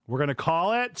We're going to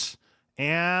call it,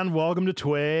 and welcome to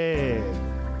TWIG.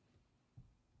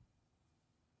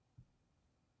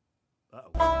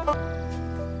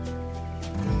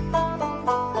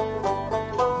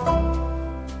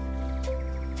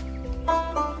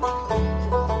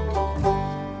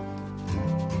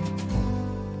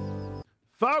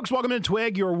 Folks, welcome to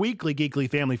TWIG, your weekly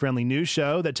geekly family-friendly news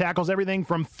show that tackles everything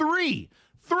from three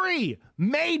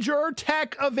major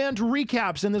tech event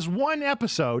recaps in this one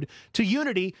episode to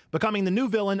Unity becoming the new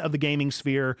villain of the gaming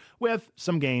sphere with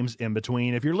some games in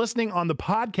between. If you're listening on the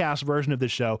podcast version of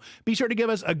this show, be sure to give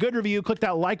us a good review. Click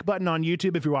that like button on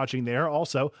YouTube if you're watching there.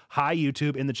 Also, hi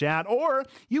YouTube in the chat, or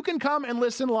you can come and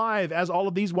listen live as all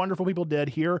of these wonderful people did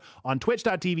here on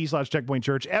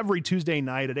twitch.tv/checkpointchurch every Tuesday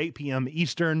night at 8 p.m.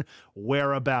 Eastern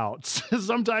whereabouts.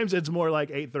 Sometimes it's more like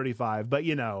 8:35, but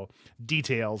you know,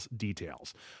 details.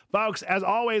 Folks, as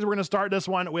always, we're going to start this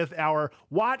one with our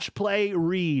watch, play,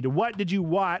 read. What did you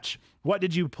watch? What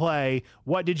did you play?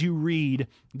 What did you read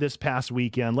this past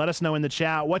weekend? Let us know in the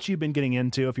chat what you've been getting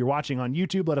into. If you're watching on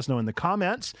YouTube, let us know in the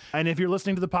comments. And if you're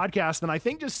listening to the podcast, then I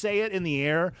think just say it in the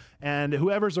air, and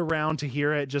whoever's around to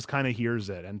hear it just kind of hears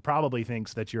it and probably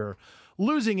thinks that you're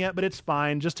losing it, but it's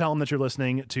fine. Just tell them that you're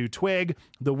listening to TWIG,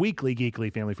 the weekly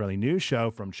geekly family-friendly news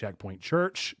show from Checkpoint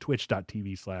Church,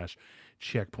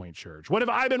 twitch.tv/Checkpoint Church. What have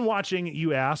I been watching,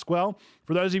 you ask? Well,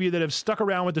 for those of you that have stuck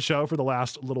around with the show for the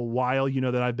last little while, you know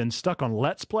that I've been stuck on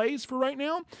Let's Plays for right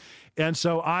now. And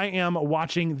so I am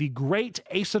watching the Great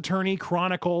Ace Attorney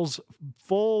Chronicles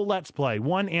full Let's Play,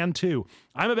 1 and 2.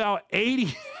 I'm about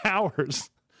 80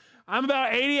 hours. I'm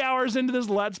about 80 hours into this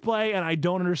Let's Play, and I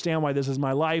don't understand why this is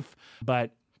my life,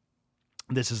 but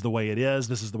this is the way it is.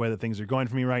 This is the way that things are going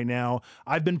for me right now.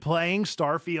 I've been playing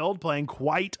Starfield, playing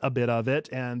quite a bit of it,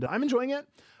 and I'm enjoying it.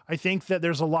 I think that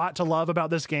there's a lot to love about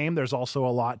this game. There's also a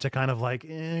lot to kind of like,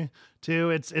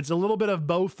 too. It's a little bit of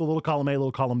both, a little column A, a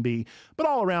little column B, but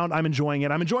all around, I'm enjoying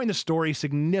it. I'm enjoying the story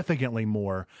significantly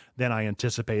more than I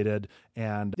anticipated.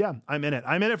 And yeah, I'm in it.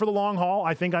 I'm in it for the long haul.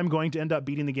 I think I'm going to end up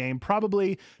beating the game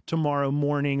probably tomorrow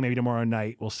morning, maybe tomorrow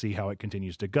night. We'll see how it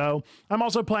continues to go. I'm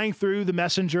also playing through The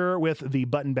Messenger with the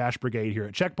Button Bash Brigade here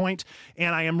at Checkpoint.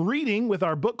 And I am reading with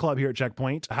our book club here at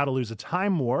Checkpoint, How to Lose a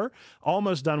Time War.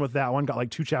 Almost done with that one. Got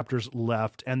like 2 chapters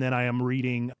left. And then I am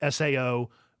reading SAO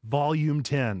Volume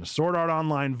 10, Sword Art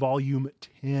Online Volume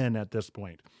 10 at this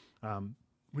point,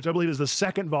 which I believe is the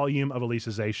second volume of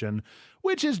Alicization,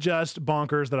 which is just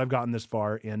bonkers that I've gotten this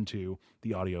far into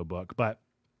the audiobook. But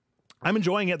I'm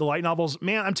enjoying it. The light novels,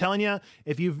 man, I'm telling you,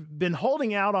 if you've been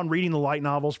holding out on reading the light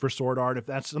novels for Sword Art, if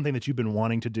that's something that you've been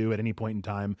wanting to do at any point in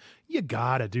time, you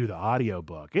gotta do the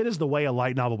audiobook. It is the way a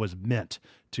light novel was meant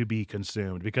to be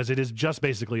consumed, because it is just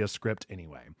basically a script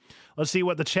anyway. Let's see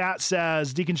what the chat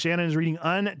says. Deacon Shannon is reading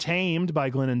Untamed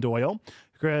by Glennon Doyle.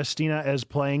 Christina is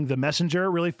playing The Messenger,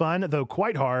 really fun, though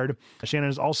quite hard. Shannon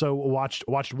has also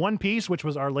watched One Piece, which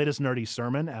was our latest nerdy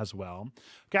sermon as well.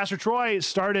 Caster Troy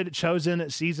started Chosen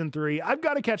Season 3. I've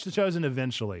got to catch The Chosen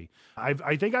eventually.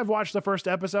 I think I've watched the first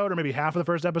episode, or maybe half of the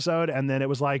first episode, and then it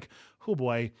was like, oh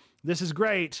boy, this is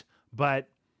great, but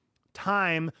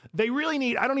time, they really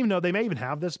need, I don't even know, they may even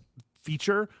have this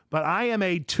feature, but I am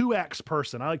a 2x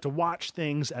person. I like to watch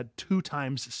things at 2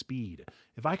 times speed.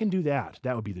 If I can do that,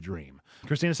 that would be the dream.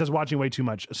 Christina says watching way too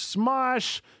much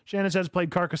Smosh. Shannon says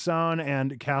played Carcassonne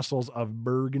and Castles of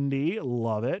Burgundy.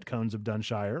 Love it. Cones of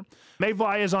Dunshire.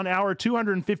 Mayfly is on hour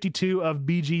 252 of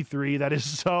BG3. That is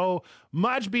so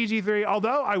much BG3.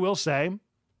 Although I will say,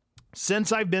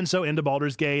 since I've been so into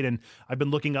Baldur's Gate and I've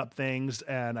been looking up things,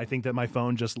 and I think that my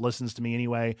phone just listens to me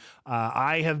anyway,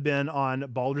 I have been on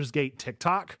Baldur's Gate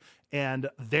TikTok, and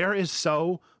there is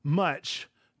so much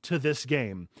to this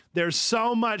game. There's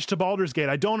so much to Baldur's Gate.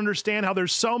 I don't understand how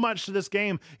there's so much to this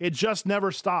game. It just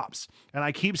never stops. And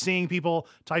I keep seeing people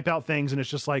type out things, and it's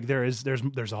just like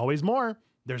there's always more.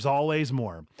 There's always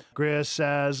more. Chris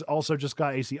says, also just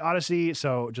got AC Odyssey,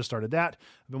 so just started that.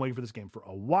 I've been waiting for this game for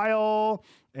a while.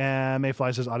 And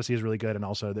Mayfly says Odyssey is really good, and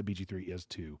also that BG3 is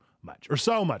too much. Or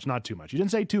so much, not too much. You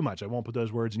didn't say too much. I won't put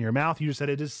those words in your mouth. You just said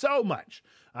it is so much.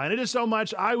 And it is so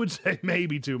much, I would say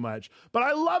maybe too much. But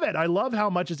I love it. I love how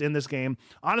much is in this game.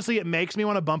 Honestly, it makes me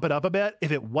want to bump it up a bit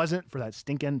if it wasn't for that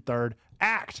stinking third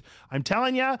act. I'm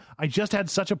telling you, I just had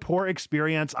such a poor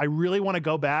experience. I really want to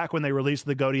go back when they release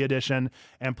the GOTY edition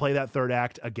and play that third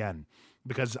act again,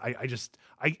 because I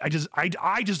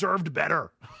deserved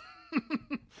better.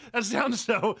 That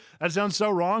sounds so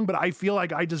wrong, but I feel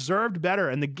like I deserved better,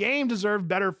 and the game deserved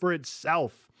better for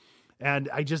itself. And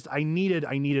I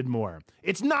needed more.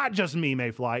 It's not just me,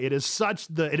 Mayfly. It is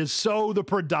so the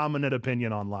predominant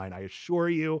opinion online. I assure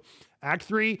you. Act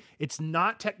 3, it's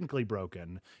not technically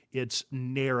broken. It's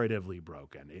narratively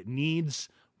broken. It needs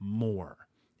more.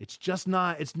 It's just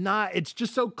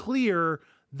so clear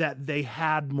that they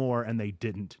had more and they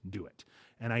didn't do it.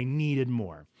 And I needed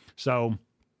more. So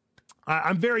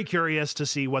I'm very curious to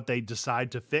see what they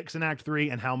decide to fix in Act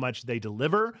 3 and how much they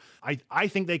deliver. I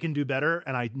think they can do better,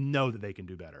 and I know that they can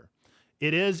do better.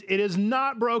 It is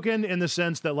not broken in the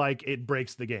sense that like it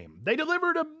breaks the game. They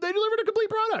delivered a complete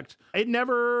product. It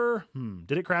never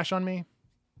did it crash on me?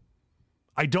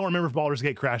 I don't remember if Baldur's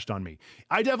Gate crashed on me.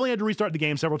 I definitely had to restart the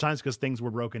game several times because things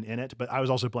were broken in it, but I was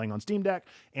also playing on Steam Deck,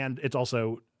 and it's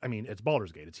also, it's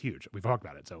Baldur's Gate. It's huge. We've talked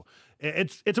about it. So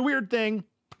it's a weird thing,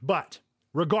 but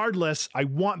regardless, I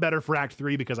want better for Act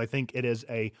 3 because I think it is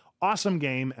a awesome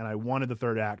game, and I wanted the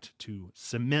third act to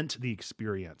cement the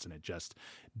experience, and it just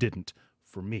didn't,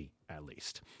 for me at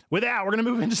least. With that, we're going to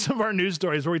move into some of our news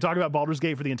stories where we talk about Baldur's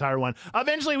Gate for the entire one.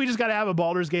 Eventually, we just got to have a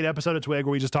Baldur's Gate episode of TWIG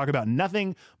where we just talk about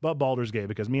nothing but Baldur's Gate,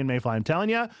 because me and Mayfly, I'm telling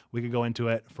you, we could go into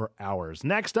it for hours.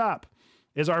 Next up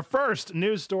is our first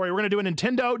news story. We're going to do a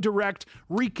Nintendo Direct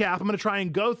recap. I'm going to try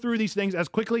and go through these things as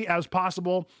quickly as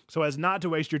possible so as not to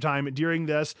waste your time during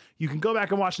this. You can go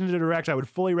back and watch Nintendo Direct. I would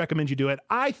fully recommend you do it.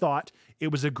 I thought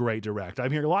it was a great Direct. I'm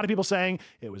hearing a lot of people saying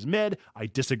it was mid. I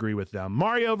disagree with them.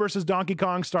 Mario vs. Donkey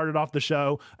Kong started off the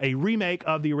show, a remake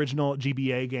of the original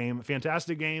GBA game.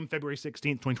 Fantastic game, February 16th,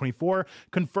 2024.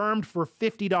 Confirmed for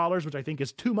 $50, which I think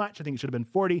is too much. I think it should have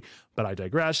been $40, but I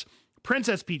digress.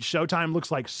 Princess Peach Showtime looks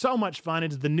like so much fun.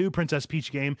 It's the new Princess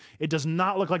Peach game. It does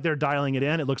not look like they're dialing it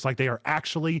in. It looks like they are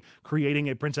actually creating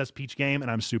a Princess Peach game,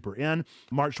 and I'm super in.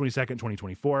 March 22nd,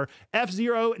 2024.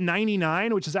 F-Zero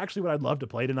 99, which is actually what I'd love to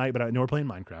play tonight, but I know we're playing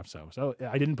Minecraft, so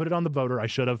I didn't put it on the voter. I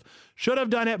should have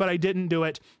done it, but I didn't do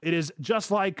it. It is just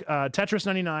like Tetris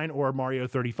 99 or Mario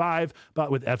 35,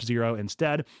 but with F-Zero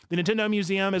instead. The Nintendo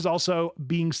Museum is also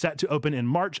being set to open in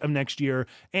March of next year,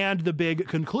 and the big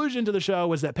conclusion to the show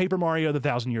was that Paper Mario the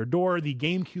Thousand Year Door, the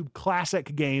GameCube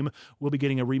classic game, will be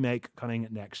getting a remake coming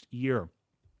next year.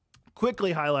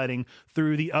 Quickly highlighting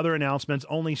through the other announcements,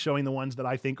 only showing the ones that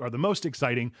I think are the most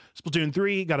exciting. Splatoon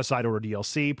 3 got a side order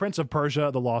DLC, Prince of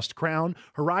Persia, The Lost Crown,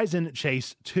 Horizon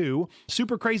Chase 2,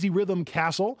 Super Crazy Rhythm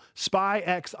Castle, Spy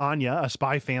X Anya, a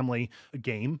Spy Family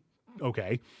game.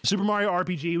 Okay. Super Mario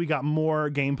RPG, we got more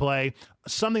gameplay.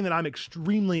 Something that I'm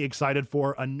extremely excited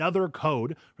for, another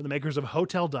code for the makers of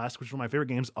Hotel Dusk, which is one of my favorite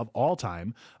games of all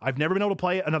time. I've never been able to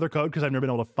play another code because I've never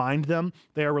been able to find them.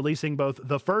 They are releasing both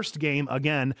the first game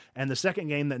again and the second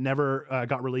game that never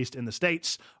got released in the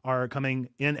States are coming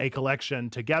in a collection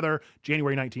together,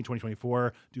 January 19,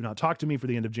 2024. Do not talk to me for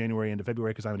the end of January into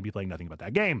February because I'm going to be playing nothing about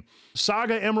that game.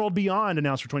 Saga Emerald Beyond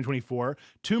announced for 2024.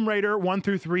 Tomb Raider 1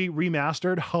 through 3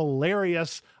 remastered.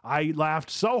 Hilarious. I laughed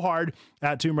so hard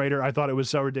at Tomb Raider. I thought it was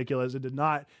so ridiculous. It did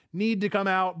not need to come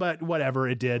out, but whatever,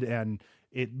 it did, and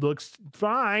it looks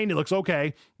fine. It looks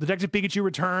okay. Detective Pikachu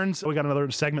returns. We got another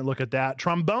segment look at that.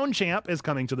 Trombone Champ is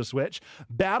coming to the Switch.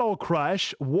 Battle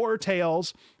Crush, War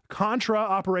Tales, Contra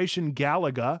Operation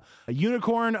Galaga,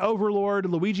 Unicorn Overlord,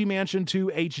 Luigi Mansion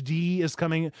 2 HD is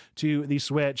coming to the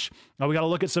Switch. We got to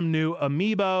look at some new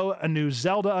amiibo, a new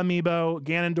Zelda amiibo,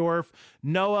 Ganondorf,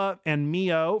 Noah and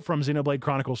Mio from Xenoblade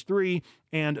Chronicles 3,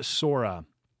 and Sora,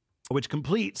 which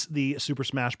completes the Super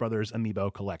Smash Bros.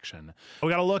 Amiibo collection. We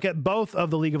got to look at both of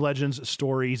the League of Legends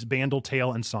stories, Bandle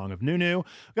Tale and Song of Nunu.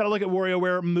 We got to look at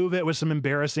WarioWare Move It with some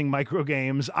embarrassing micro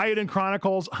games. Iodine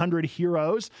Chronicles 100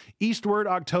 Heroes. Eastward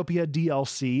Octopia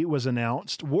DLC was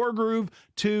announced. Wargroove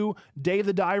 2, Dave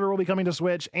the Diver will be coming to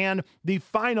Switch. And the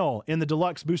final in the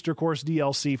Deluxe Booster Course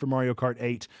DLC for Mario Kart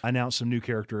 8 announced some new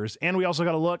characters. And we also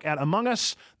got to look at Among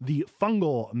Us, the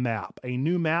Fungal map, a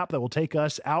new map that will take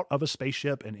us out of a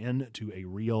spaceship and into a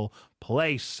real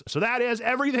place. So that is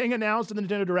everything announced in the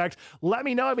Nintendo Direct. Let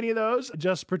me know if any of those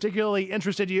just particularly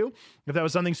interested you, if that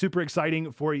was something super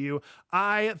exciting for you.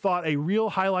 I thought a real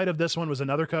highlight of this one was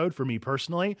another code for me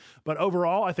personally, but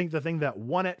overall, I think the thing that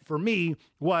won it for me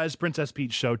was Princess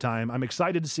Peach Showtime. I'm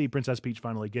excited to see Princess Peach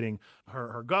finally getting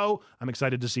her go. I'm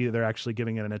excited to see that they're actually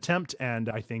giving it an attempt, and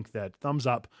I think that thumbs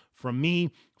up from me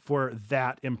for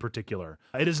that in particular.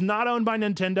 It is not owned by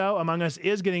Nintendo. Among Us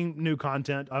is getting new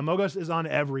content. Among Us is on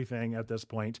everything at this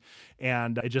point,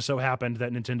 and it just so happened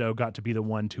that Nintendo got to be the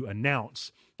one to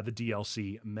announce the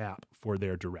DLC map for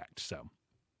their Direct. So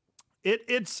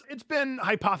It's been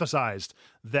hypothesized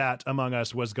that Among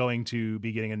Us was going to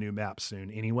be getting a new map soon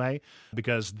anyway,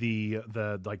 because the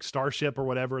like Starship or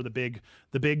whatever, the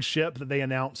big ship that they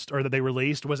announced or that they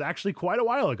released was actually quite a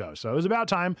while ago. So it was about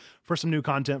time for some new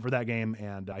content for that game,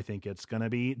 and I think it's going to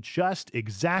be just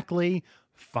exactly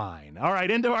fine. All right,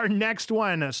 into our next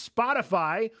one.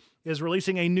 Spotify is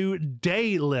releasing a new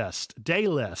day list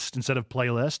instead of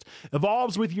playlist.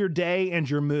 Evolves with your day and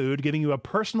your mood, giving you a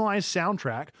personalized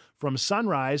soundtrack from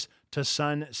sunrise to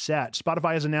sunset.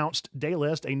 Spotify has announced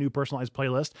Daylist, a new personalized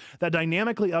playlist that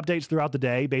dynamically updates throughout the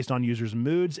day based on users'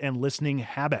 moods and listening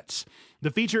habits.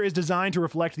 The feature is designed to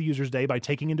reflect the user's day by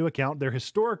taking into account their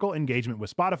historical engagement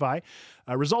with Spotify,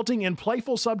 resulting in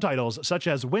playful subtitles such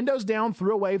as Windows Down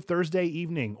Through a Wave Thursday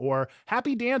evening or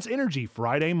Happy Dance Energy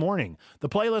Friday morning. The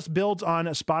playlist builds on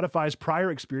Spotify's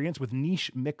prior experience with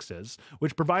niche mixes,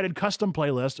 which provided custom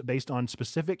playlists based on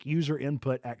specific user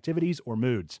input activities or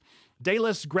moods.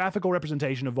 Daylist's graphical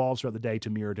representation evolves throughout the day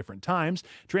to mirror different times,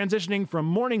 transitioning from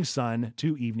morning sun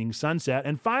to evening sunset,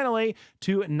 and finally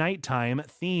to nighttime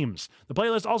themes. The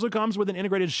playlist also comes with an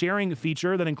integrated sharing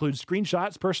feature that includes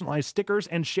screenshots, personalized stickers,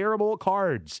 and shareable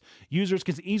cards. Users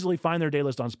can easily find their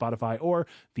Daylist on Spotify or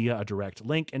via a direct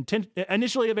link.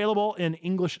 Initially available in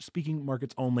English-speaking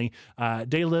markets only,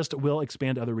 Daylist will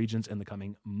expand to other regions in the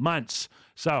coming months.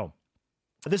 So,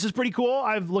 this is pretty cool.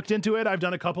 I've looked into it. I've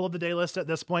done a couple of the day lists at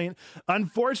this point.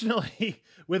 Unfortunately,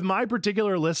 with my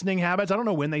particular listening habits, I don't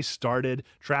know when they started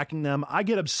tracking them. I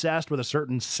get obsessed with a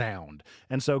certain sound.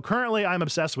 And so currently I'm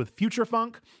obsessed with future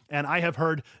funk, and I have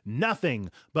heard nothing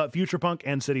but future punk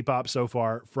and city pop so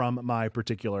far from my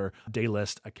particular day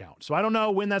list account. So I don't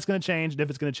know when that's going to change, and if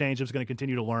it's going to change, if it's going to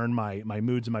continue to learn my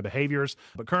moods and my behaviors.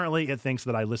 But currently it thinks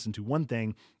that I listen to one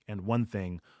thing and one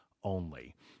thing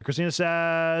only. Christina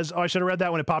says, I should have read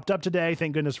that when it popped up today.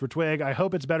 Thank goodness for Twig. I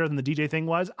hope it's better than the DJ thing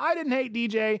was. I didn't hate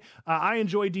DJ. I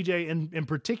enjoyed DJ in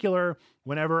particular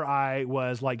whenever I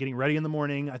was like getting ready in the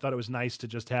morning. I thought it was nice to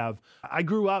just have, I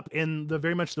grew up in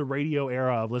very much the radio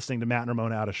era of listening to Matt and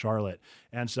Ramona out of Charlotte.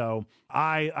 And so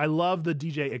I love the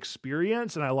DJ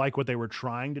experience, and I like what they were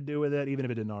trying to do with it, even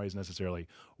if it didn't always necessarily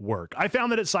work. I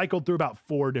found that it cycled through about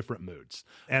 4 different moods,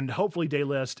 and hopefully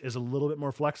Daylist is a little bit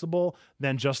more flexible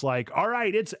than just like, all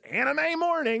right, it's anime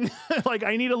morning. Like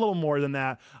I need a little more than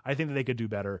that. I think that they could do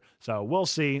better. So we'll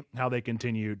see how they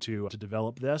continue to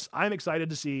develop this. I'm excited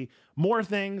to see more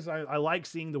things. I like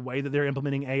seeing the way that they're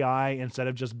implementing AI instead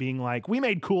of just being like, we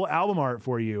made cool album art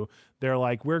for you. They're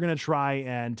like, we're going to try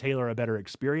and tailor a better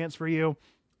experience for you.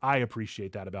 I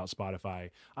appreciate that about Spotify.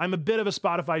 I'm a bit of a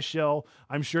Spotify shill.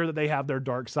 I'm sure that they have their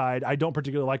dark side. I don't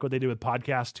particularly like what they did with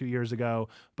podcasts 2 years ago,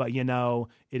 but you know,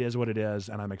 it is what it is.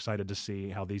 And I'm excited to see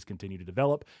how these continue to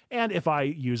develop and if I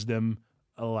use them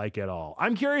like at all.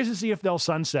 I'm curious to see if they'll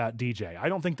sunset DJ. I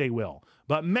don't think they will,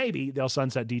 but maybe they'll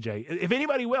sunset DJ. If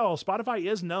anybody will, Spotify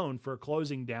is known for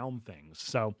closing down things.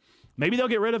 So maybe they'll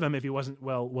get rid of him if he wasn't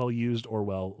well used or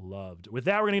well loved. With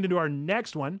that, we're going to do our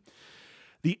next one.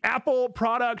 The Apple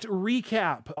product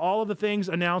recap. All of the things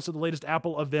announced at the latest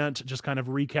Apple event, just kind of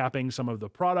recapping some of the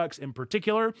products in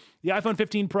particular. The iPhone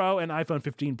 15 Pro and iPhone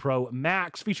 15 Pro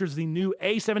Max features the new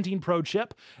A17 Pro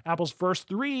chip, Apple's first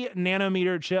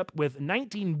 3-nanometer chip with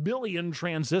 19 billion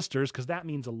transistors, because that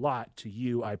means a lot to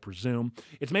you, I presume.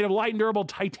 It's made of light and durable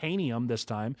titanium this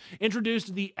time.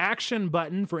 Introduced the action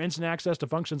button for instant access to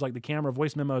functions like the camera,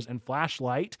 voice memos, and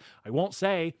flashlight. I won't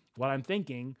say what I'm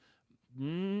thinking,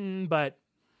 but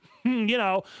you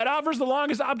know, it offers the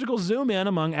longest optical zoom in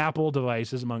among Apple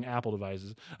devices.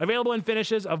 Available in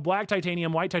finishes of black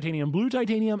titanium, white titanium, blue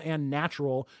titanium, and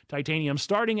natural titanium,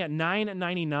 starting at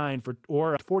 $999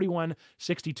 or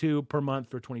 $41.62 per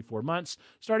month for 24 months,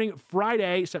 starting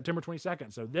Friday, September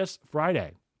 22nd. So this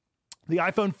Friday. The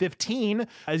iPhone 15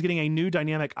 is getting a new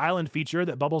dynamic island feature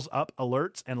that bubbles up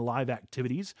alerts and live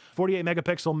activities. 48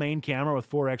 megapixel main camera with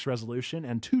 4x resolution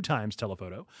and 2 times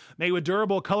telephoto. Made with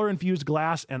durable color-infused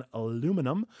glass and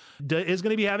aluminum. Is going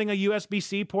to be having a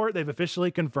USB-C port. They've officially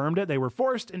confirmed it. They were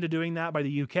forced into doing that by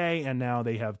the UK, and now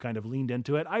they have kind of leaned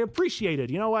into it. I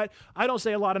appreciated, you know what? I don't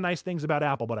say a lot of nice things about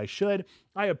Apple, but I should.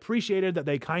 I appreciated that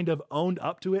they kind of owned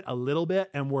up to it a little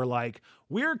bit and were like,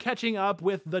 we're catching up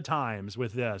with the times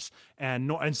with this. And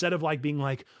no, instead of like being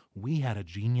like, we had a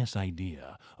genius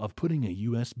idea of putting a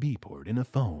USB port in a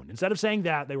phone. Instead of saying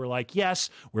that, they were like, yes,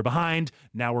 we're behind.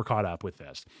 Now we're caught up with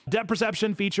this. Depth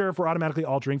perception feature for automatically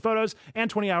altering photos and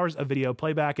 20 hours of video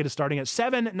playback. It is starting at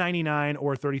 $7.99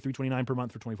 or $33.29 per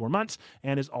month for 24 months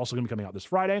and is also going to be coming out this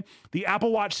Friday. The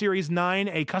Apple Watch Series 9,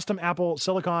 a custom Apple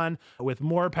silicon with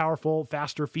more powerful,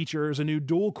 faster features, a new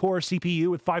dual-core CPU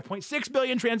with 5.6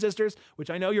 billion transistors, which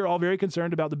I know you're all very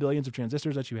concerned about the billions of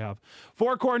transistors that you have.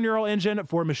 4-core neural engine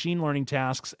for machine learning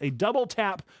tasks, a double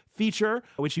tap feature,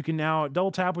 which you can now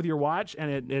double tap with your watch,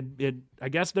 and it I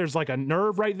guess there's like a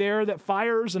nerve right there that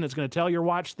fires, and it's going to tell your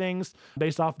watch things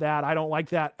based off that. I don't like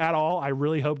that at all. I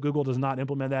really hope Google does not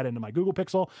implement that into my Google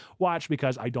Pixel watch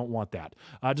because I don't want that.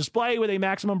 Display with a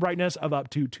maximum brightness of up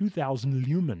to 2,000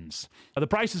 lumens. The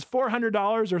price is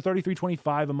 $400 or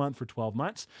 $33.25 a month for 12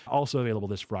 months. Also available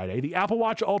this Friday. The Apple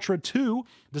Watch Ultra 2,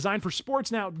 designed for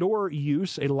sports and outdoor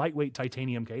use, a lightweight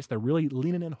titanium case. They're really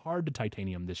leaning in hard to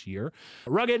titanium this year.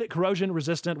 Rugged, corrosion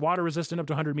resistant, water resistant up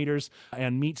to 100 meters,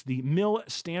 and meets the MIL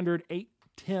standard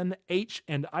 810H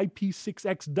and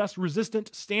IP6X dust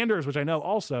resistant standards, which I know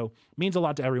also means a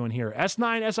lot to everyone here.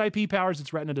 S9 SIP powers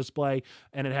its Retina display,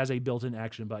 and it has a built-in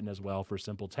action button as well for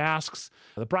simple tasks.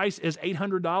 The price is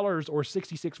 $800 or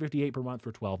 $66.58 per month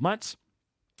for 12 months.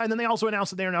 And then they also announced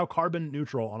that they are now carbon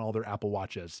neutral on all their Apple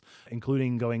Watches,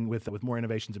 including going with more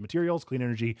innovations in materials, clean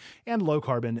energy, and low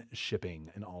carbon shipping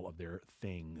in all of their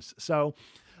things. So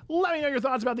let me know your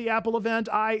thoughts about the Apple event.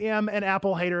 I am an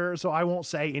Apple hater, so I won't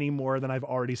say any more than I've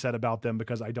already said about them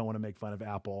because I don't want to make fun of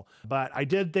Apple. But I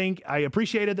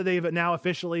appreciated that they've now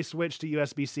officially switched to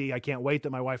USB-C. I can't wait that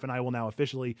my wife and I will now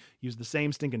officially use the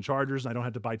same stinking chargers, and I don't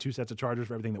have to buy 2 sets of chargers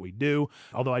for everything that we do.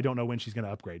 Although I don't know when she's going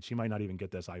to upgrade. She might not even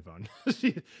get this iPhone.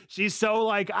 She's so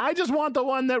like, I just want the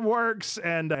one that works,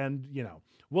 and you know.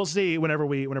 We'll see whenever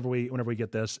we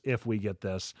get this, if we get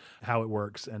this, how it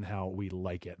works and how we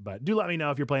like it. But do let me know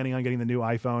if you're planning on getting the new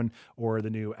iPhone or the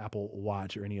new Apple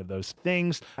Watch or any of those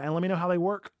things. And let me know how they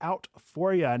work out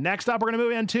for you. Next up, we're going to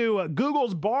move into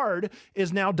Google's Bard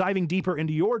is now diving deeper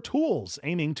into your tools,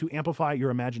 aiming to amplify your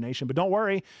imagination. But don't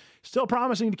worry, still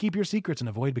promising to keep your secrets and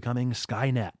avoid becoming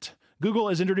Skynet. Google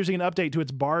is introducing an update to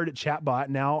its Bard chatbot,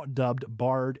 now dubbed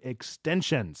Bard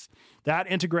Extensions.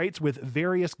 That integrates with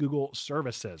various Google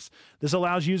services. This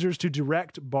allows users to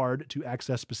direct Bard to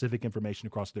access specific information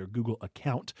across their Google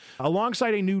account,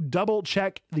 alongside a new double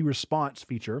check the response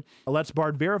feature. It lets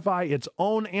Bard verify its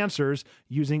own answers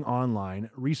using online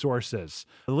resources.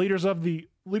 The leaders of the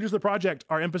project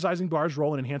are emphasizing Bard's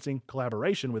role in enhancing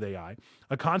collaboration with AI,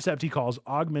 a concept he calls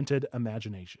augmented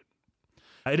imagination.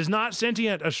 It is not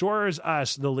sentient, assures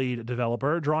us the lead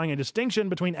developer, drawing a distinction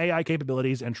between AI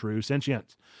capabilities and true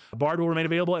sentience. Bard will remain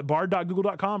available at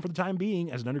bard.google.com for the time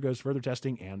being as it undergoes further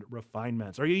testing and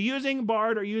refinements. Are you using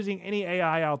Bard or using any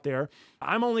AI out there?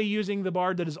 I'm only using the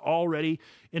Bard that is already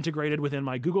integrated within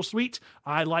my Google Suite.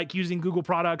 I like using Google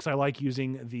products. I like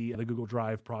using the Google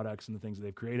Drive products and the things that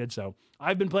they've created. So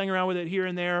I've been playing around with it here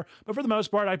and there, but for the most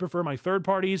part, I prefer my third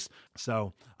parties.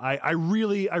 So I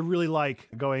really like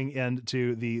going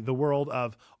into the world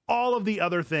of all of the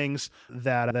other things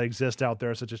that exist out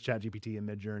there, such as ChatGPT and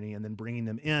Midjourney, and then bringing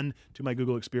them in to my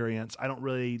Google experience. I don't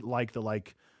really like the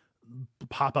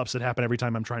pop-ups that happen every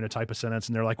time I'm trying to type a sentence,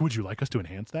 and they're like, would you like us to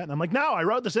enhance that? And I'm like, no, I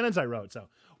wrote the sentence I wrote. So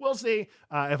we'll see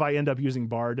if I end up using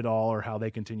Bard at all or how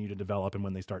they continue to develop and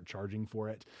when they start charging for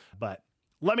it. But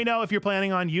let me know if you're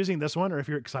planning on using this one or if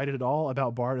you're excited at all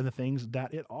about Bard and the things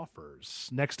that it offers.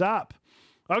 Next up.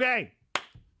 Okay.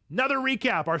 Another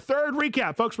recap, our third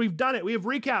recap. Folks, we've done it. We have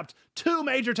recapped 2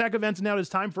 major tech events, and now it is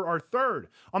time for our third.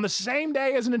 On the same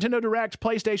day as Nintendo Direct,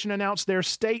 PlayStation announced their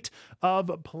State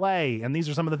of Play, and these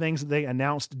are some of the things that they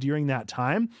announced during that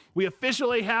time. We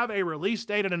officially have a release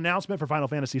date and announcement for Final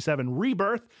Fantasy VII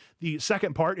Rebirth, the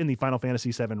second part in the Final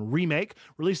Fantasy VII Remake,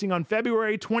 releasing on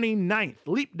February 29th,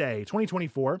 Leap Day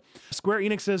 2024. Square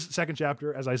Enix's second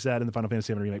chapter, as I said, in the Final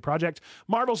Fantasy VII Remake project.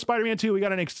 Marvel's Spider-Man 2, we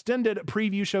got an extended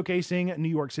preview showcasing New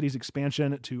York City's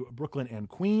expansion to Brooklyn and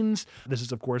Queens. This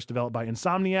is, of course, developed by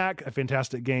Insomniac, a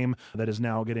fantastic game that is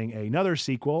now getting another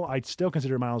sequel. I still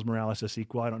consider Miles Morales a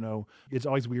sequel. I don't know. It's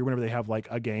always weird whenever they have like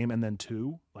a game and then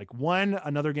 2. Like 1,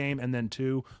 another game, and then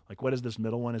 2. Like, what is this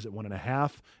middle one? Is it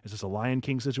 1.5? Is this a Lion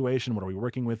King situation? What are we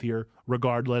working with here?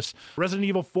 Regardless, Resident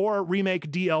Evil 4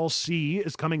 Remake DLC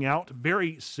is coming out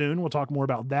very soon. We'll talk more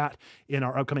about that in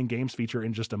our upcoming games feature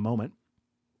in just a moment.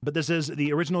 But this is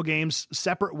the original game's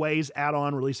Separate Ways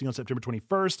add-on releasing on September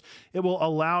 21st. It will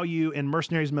allow you in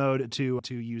Mercenaries mode to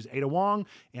use Ada Wong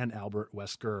and Albert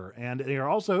Wesker. And they are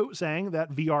also saying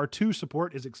that VR2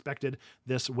 support is expected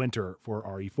this winter for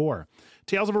RE4.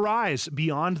 Tales of Arise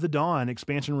Beyond the Dawn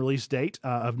expansion release date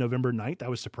of November 9th. I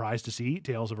was surprised to see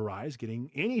Tales of Arise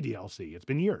getting any DLC. It's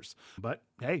been years, but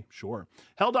hey, sure.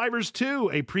 Helldivers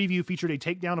 2, a preview featured a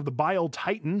takedown of the Bile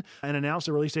Titan and announced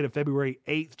a release date of February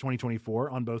 8th, 2024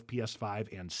 on both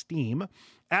PS5 and Steam.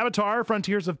 Avatar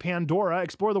Frontiers of Pandora,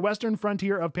 explore the western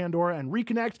frontier of Pandora and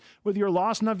reconnect with your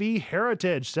lost Na'vi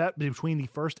heritage, set between the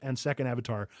first and second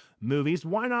Avatar movies.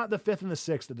 Why not the fifth and the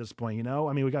sixth at this point, you know?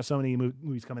 I mean, we got so many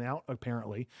movies coming out,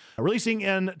 apparently. Releasing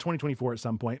in 2024 at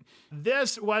some point.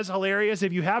 This was hilarious.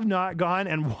 If you have not gone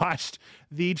and watched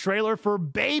the trailer for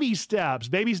Baby Steps.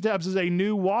 Baby Steps is a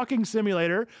new walking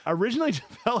simulator originally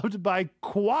developed by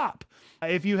QWOP.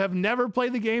 If you have never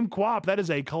played the game QWOP, that is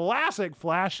a classic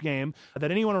Flash game that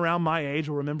anyone around my age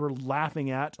will remember laughing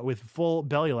at with full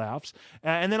belly laughs.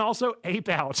 And then also Ape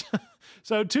Out.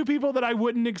 So two people that I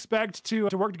wouldn't expect to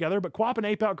work together, but QWOP and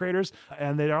Ape Out creators,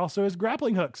 and there also is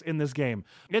grappling hooks in this game.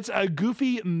 It's a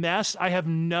goofy mess. I have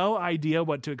no idea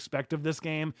what to expect of this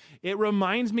game. It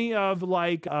reminds me of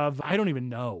I don't even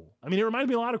know. I mean, it reminds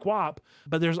me a lot of QWOP,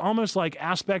 but there's almost like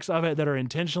aspects of it that are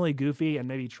intentionally goofy and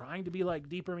maybe trying to be like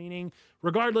deeper meaning.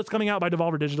 Regardless, coming out by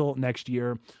Devolver Digital next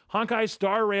year. Honkai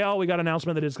Star Rail, we got an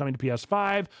announcement that it's coming to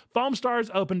PS5. Foam Stars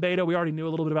open beta, we already knew a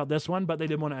little bit about this one, but they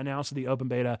did want to announce that the open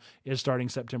beta is starting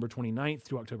September 29th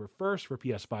through October 1st for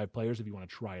PS5 players if you want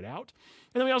to try it out.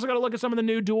 And then we also got to look at some of the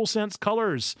new DualSense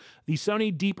colors. The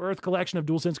Sony Deep Earth collection of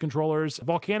DualSense controllers,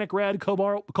 Volcanic Red,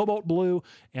 Cobalt Blue,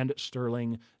 and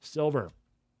Sterling Silver.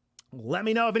 Let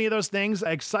me know if any of those things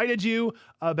excited you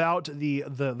about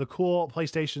the cool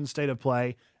PlayStation State of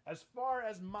Play. As far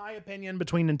as my opinion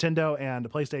between Nintendo and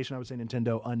PlayStation, I would say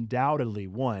Nintendo undoubtedly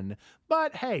won.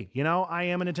 But hey, you know, I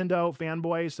am a Nintendo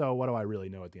fanboy, so what do I really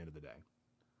know at the end of the day?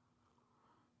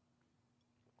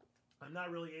 I'm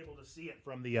not really able to see it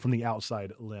from the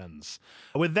outside lens.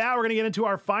 With that, we're going to get into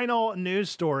our final news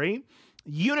story.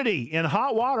 Unity in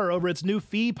hot water over its new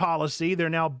fee policy. They're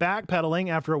now backpedaling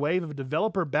after a wave of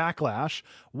developer backlash.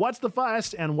 What's the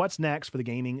fuss and what's next for the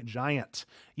gaming giant?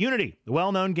 Unity, the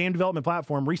well-known game development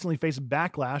platform, recently faced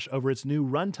backlash over its new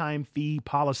runtime fee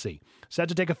policy, set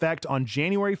to take effect on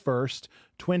January 1st,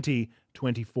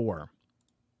 2024.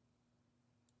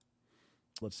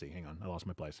 Let's see. Hang on. I lost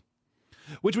my place.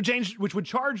 Which would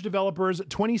charge developers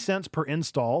 20 cents per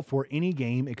install for any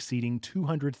game exceeding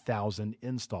 200,000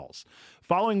 installs.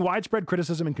 Following widespread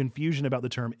criticism and confusion about the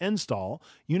term install,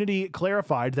 Unity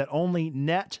clarified that only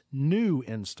net new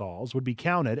installs would be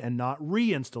counted and not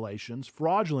reinstallations,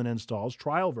 fraudulent installs,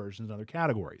 trial versions, and other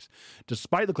categories.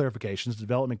 Despite the clarifications, the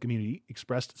development community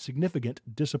expressed significant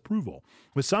disapproval,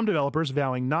 with some developers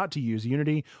vowing not to use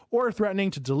Unity or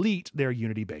threatening to delete their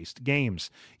Unity-based games.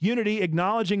 Unity,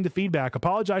 acknowledging the feedback,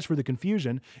 apologized for the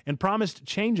confusion and promised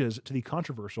changes to the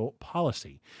controversial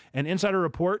policy. An insider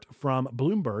report from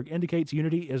Bloomberg indicates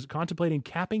Unity is contemplating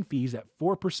capping fees at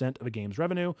 4% of a game's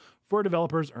revenue for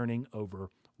developers earning over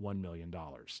 $1 million.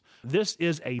 This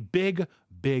is a big,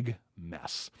 big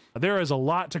mess. There is a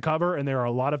lot to cover and there are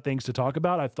a lot of things to talk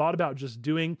about. I've thought about just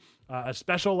doing a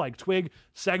special like TWIG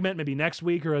segment maybe next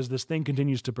week or as this thing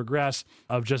continues to progress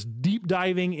of just deep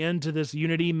diving into this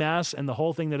Unity mess and the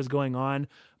whole thing that is going on.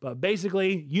 But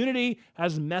basically, Unity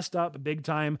has messed up big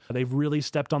time. They've really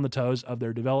stepped on the toes of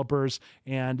their developers,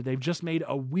 and they've just made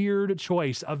a weird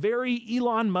choice, a very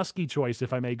Elon Musky choice,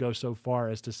 if I may go so far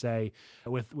as to say,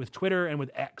 with Twitter and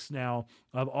with X now,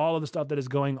 of all of the stuff that is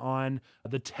going on.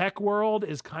 The tech world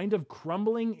is kind of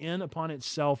crumbling in upon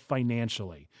itself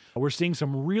financially. We're seeing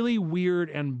some really weird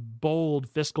and bold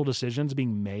fiscal decisions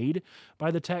being made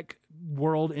by the tech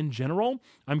world in general.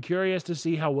 I'm curious to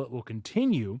see how it will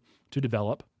continue to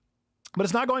develop. But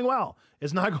it's not going well.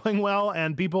 It's not going well,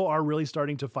 and people are really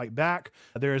starting to fight back.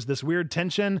 There is this weird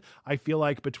tension, I feel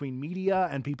like, between media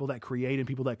and people that create and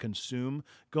people that consume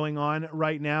going on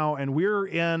right now. And we're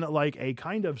in like a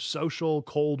kind of social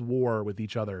Cold War with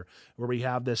each other, where we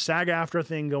have this SAG-AFTRA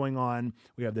thing going on,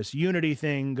 we have this Unity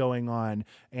thing going on,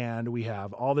 and we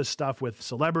have all this stuff with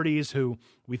celebrities who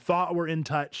we thought were in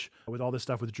touch with all this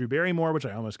stuff with Drew Barrymore, which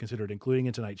I almost considered including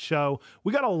in tonight's show.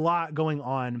 We got a lot going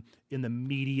on in the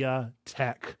media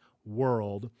tech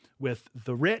world with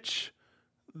the rich,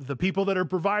 the people that are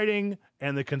providing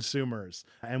and the consumers.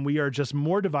 And we are just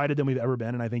more divided than we've ever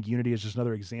been. And I think Unity is just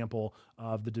another example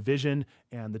of the division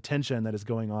and the tension that is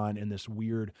going on in this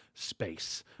weird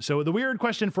space. So the weird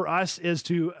question for us is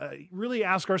to really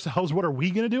ask ourselves, what are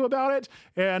we going to do about it?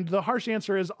 And the harsh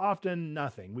answer is often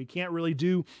nothing. We can't really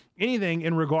do anything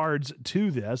in regards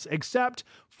to this, except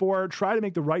for try to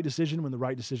make the right decision when the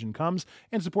right decision comes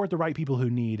and support the right people who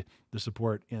need the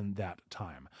support in that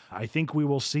time. I think we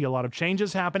will see a lot of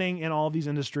changes happening in all of these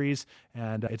industries,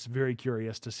 and it's very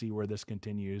curious to see where this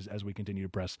continues as we continue to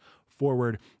press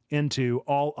forward into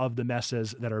all of the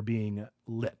messes that are being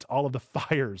lit, all of the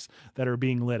fires that are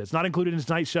being lit. It's not included in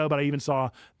tonight's show, but I even saw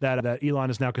that Elon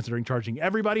is now considering charging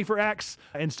everybody for X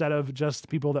instead of just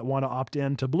people that want to opt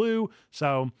in to Blue.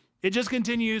 So it just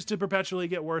continues to perpetually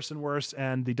get worse and worse.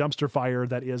 And the dumpster fire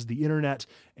that is the internet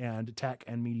and tech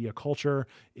and media culture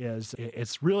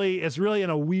it's really in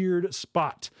a weird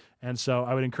spot. And so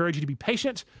I would encourage you to be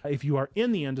patient if you are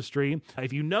in the industry.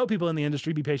 If you know people in the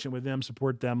industry, be patient with them,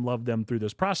 support them, love them through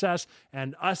this process.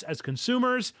 And us as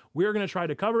consumers, we're going to try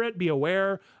to cover it, be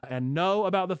aware, and know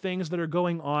about the things that are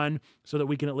going on so that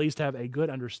we can at least have a good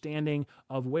understanding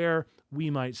of where we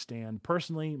might stand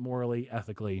personally, morally,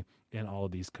 ethically in all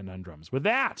of these conundrums. With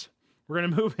that, we're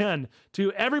going to move in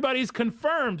to everybody's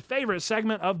confirmed favorite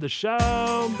segment of the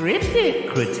show, Cryptic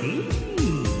Critiques.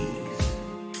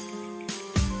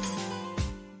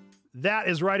 That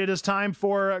is right. It is time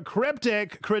for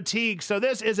Cryptic Critique. So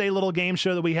this is a little game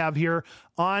show that we have here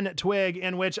on TWIG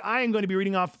in which I am going to be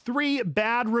reading off three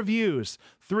bad reviews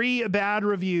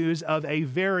of a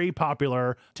very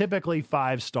popular, typically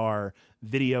 5-star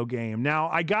video game. Now,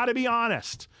 I got to be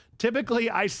honest. Typically,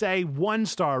 I say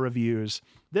 1-star reviews.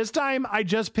 This time, I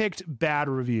just picked bad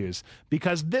reviews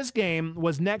because this game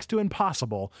was next to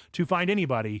impossible to find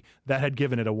anybody that had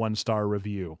given it a 1-star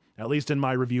review. At least in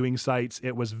my reviewing sites,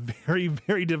 it was very,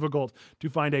 very difficult to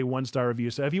find a 1-star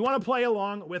review. So if you want to play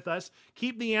along with us,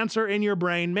 keep the answer in your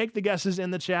brain, make the guesses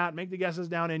in the chat, make the guesses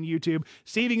down in YouTube,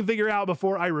 see if you can figure out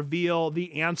before I reveal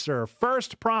the answer.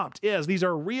 First prompt is, these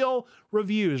are real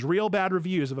reviews, real bad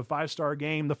reviews of a 5-star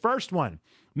game. The first one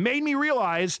made me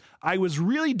realize I was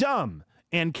really dumb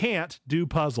and can't do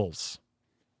puzzles.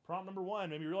 Prompt number 1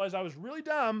 made me realize I was really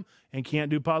dumb and can't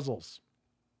do puzzles.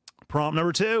 Prompt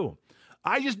number 2,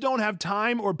 I just don't have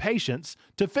time or patience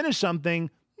to finish something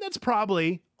that's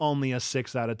probably only a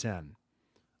 6 out of 10.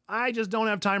 I just don't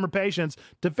have time or patience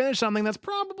to finish something that's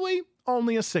probably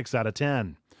only a 6 out of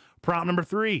 10. Prompt number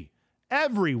 3,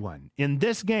 everyone in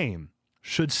this game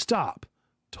should stop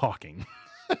talking.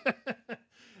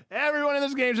 Everyone in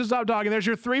this game should stop talking. There's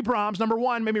your 3 prompts. Number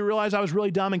 1 made me realize I was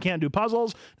really dumb and can't do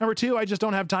puzzles. Number 2, I just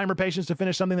don't have time or patience to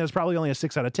finish something that's probably only a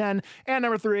 6 out of 10. And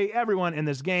number 3, everyone in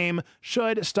this game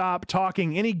should stop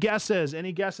talking. Any guesses?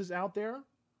 Any guesses out there?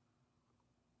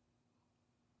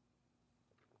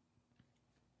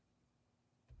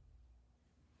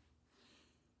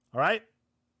 All right.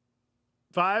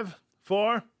 5,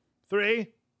 4, 3,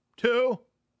 2,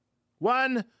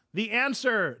 1. The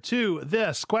answer to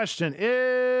this question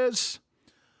is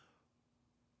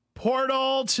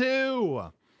Portal 2.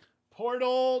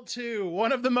 Portal 2,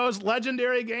 one of the most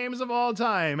legendary games of all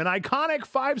time, an iconic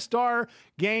 5-star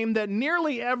game that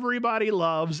nearly everybody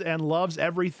loves and loves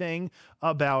everything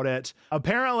about it.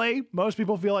 Apparently, most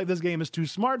people feel like this game is too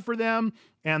smart for them.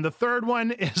 And the third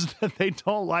one is that they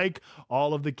don't like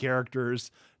all of the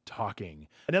characters talking.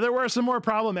 Now, there were some more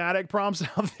problematic prompts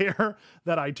out there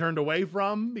that I turned away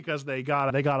from because they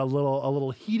got a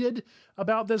little heated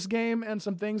about this game and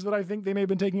some things that I think they may have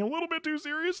been taking a little bit too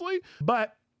seriously.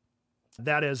 But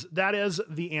that is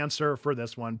the answer for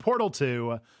this one. Portal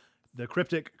 2, the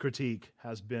Cryptic Critique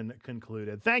has been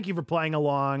concluded. Thank you for playing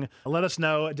along. Let us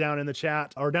know down in the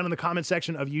chat or down in the comment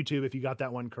section of YouTube if you got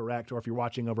that one correct, or if you're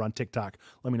watching over on TikTok,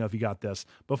 let me know if you got this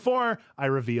before I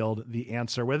revealed the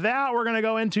answer. With that, we're going to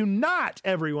go into not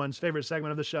everyone's favorite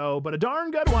segment of the show, but a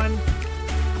darn good one.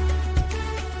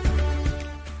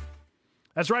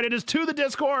 That's right, it is To the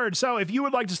Discord. So if you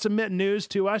would like to submit news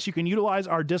to us, you can utilize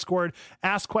our Discord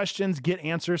Ask Questions, Get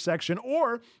Answers section,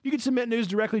 or you can submit news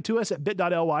directly to us at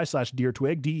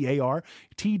bit.ly/DearTwig,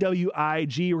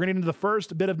 DearTwig. We're getting into the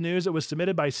first bit of news that was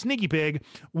submitted by Sneaky Pig.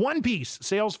 One Piece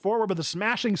sails forward with a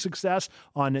smashing success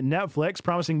on Netflix,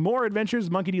 promising more adventures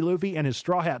of Monkey D. Luffy and his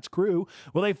Straw Hats crew.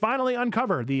 Will they finally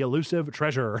uncover the elusive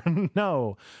treasure?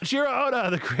 No. Shiro Oda,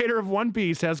 the creator of One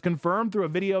Piece, has confirmed through a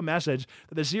video message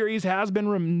that the series has been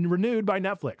renewed by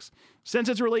Netflix. Since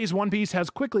its release, One Piece has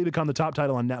quickly become the top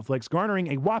title on Netflix,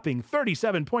 garnering a whopping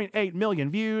 37.8 million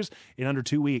views in under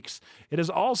 2 weeks. It has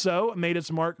also made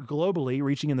its mark globally,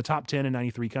 reaching in the top 10 in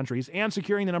 93 countries and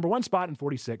securing the number 1 spot in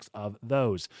 46 of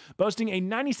those. Boasting a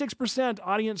 96%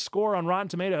 audience score on Rotten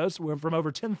Tomatoes from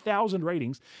over 10,000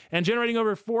 ratings and generating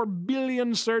over 4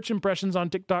 billion search impressions on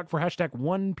TikTok for hashtag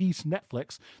One Piece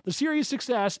Netflix, the series'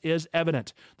 success is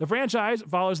evident. The franchise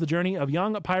follows the journey of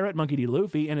young pirate Monkey D.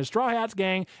 Luffy and his Straw Hats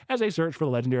gang as they search for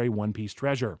the legendary One Piece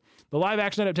treasure. The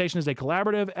live-action adaptation is a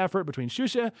collaborative effort between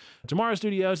Shusha, Tomorrow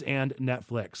Studios, and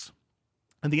Netflix.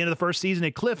 At the end of the first season,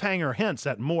 a cliffhanger hints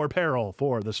at more peril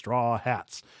for the Straw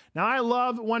Hats. Now, I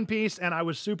love One Piece, and I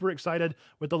was super excited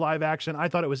with the live action. I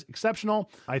thought it was exceptional.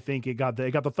 I think it got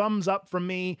the thumbs up from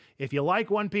me. If you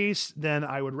like One Piece, then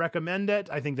I would recommend it.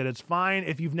 I think that it's fine.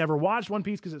 If you've never watched One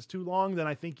Piece because it's too long, then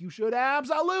I think you should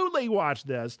absolutely watch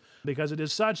this because it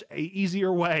is such a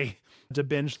easier way to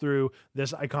binge through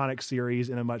this iconic series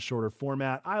in a much shorter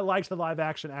format. I liked the live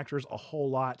action actors a whole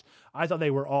lot. I thought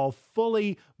they were all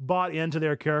fully bought into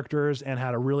their characters and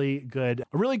had a really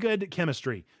good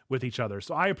chemistry with each other.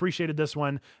 So I appreciated this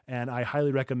one and I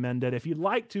highly recommend it. If you'd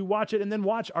like to watch it and then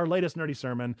watch our latest nerdy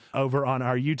sermon over on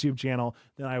our YouTube channel,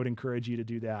 then I would encourage you to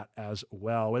do that as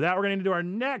well. With that, we're going to do our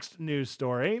next news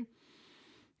story.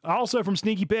 Also from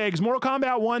Sneaky Pigs, Mortal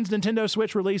Kombat 1's Nintendo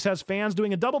Switch release has fans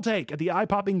doing a double take at the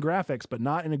eye-popping graphics, but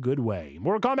not in a good way.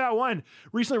 Mortal Kombat 1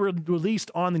 recently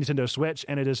released on the Nintendo Switch,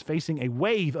 and it is facing a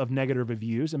wave of negative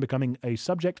reviews and becoming a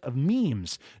subject of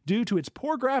memes due to its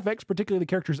poor graphics, particularly the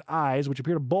character's eyes, which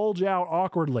appear to bulge out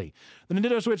awkwardly. The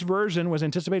Nintendo Switch version was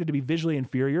anticipated to be visually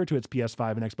inferior to its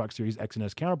PS5 and Xbox Series X and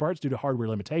S counterparts due to hardware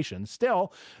limitations.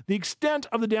 Still, the extent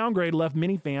of the downgrade left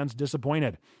many fans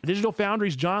disappointed. Digital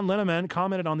Foundry's John Linneman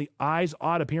commented on the eyes'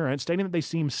 odd appearance, stating that they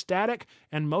seem static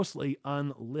and mostly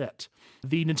unlit.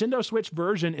 The Nintendo Switch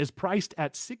version is priced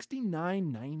at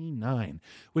 $69.99,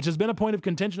 which has been a point of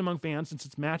contention among fans since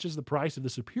it matches the price of the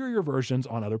superior versions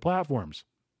on other platforms.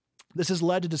 This has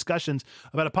led to discussions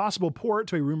about a possible port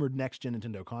to a rumored next-gen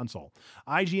Nintendo console.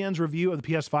 IGN's review of the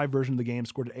PS5 version of the game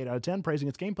scored an 8 out of 10, praising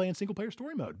its gameplay and single-player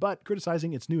story mode, but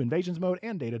criticizing its new Invasions mode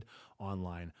and dated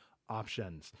online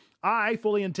options. I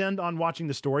fully intend on watching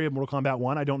the story of Mortal Kombat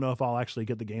 1. I don't know if I'll actually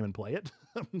get the game and play it,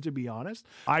 to be honest.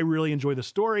 I really enjoy the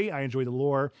story. I enjoy the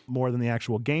lore more than the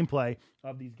actual gameplay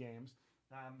of these games.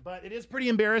 But it is pretty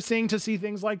embarrassing to see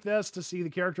things like this, to see the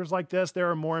characters like this. There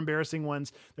are more embarrassing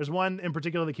ones. There's one in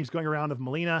particular that keeps going around of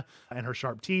Melina and her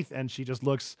sharp teeth, and she just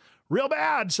looks real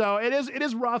bad. So it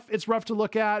is rough. It's rough to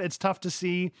look at. It's tough to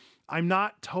see. I'm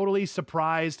not totally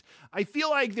surprised. I feel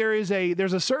like there's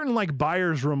a certain like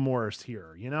buyer's remorse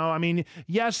here. You know, I mean,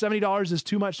 yes, $70 is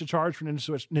too much to charge for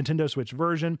Nintendo Switch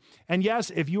version. And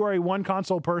yes, if you are a one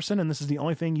console person and this is the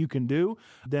only thing you can do,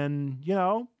 then, you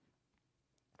know,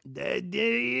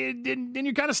 then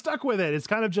you're kind of stuck with it. It's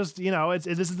kind of just, you know, this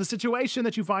is the situation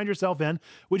that you find yourself in.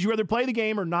 Would you rather play the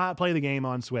game or not play the game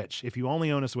on Switch if you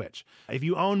only own a Switch? If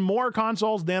you own more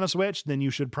consoles than a Switch, then you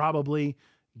should probably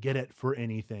get it for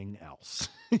anything else.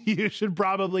 You should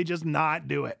probably just not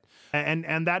do it.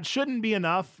 And that shouldn't be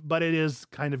enough, but it is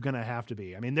kind of going to have to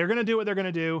be. I mean, they're going to do what they're going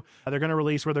to do. They're going to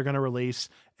release where they're going to release.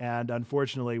 And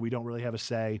unfortunately, we don't really have a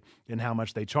say in how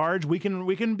much they charge. We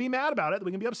can be mad about it.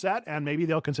 We can be upset, and maybe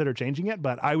they'll consider changing it,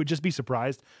 but I would just be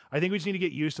surprised. I think we just need to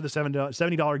get used to the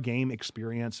 $70 game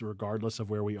experience, regardless of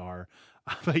where we are.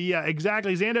 But yeah,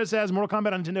 exactly. Xando says Mortal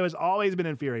Kombat on Nintendo has always been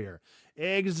inferior.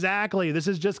 Exactly. This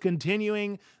is just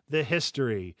continuing the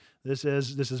history. This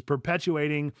is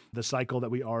perpetuating the cycle that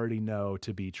we already know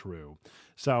to be true.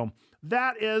 So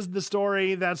that is the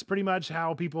story. That's pretty much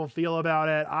how people feel about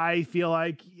it. I feel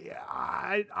like, yeah,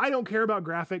 I don't care about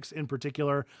graphics in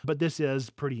particular, but this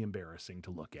is pretty embarrassing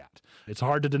to look at. It's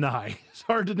hard to deny. It's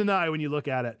hard to deny when you look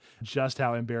at it just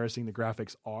how embarrassing the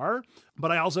graphics are.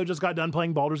 But I also just got done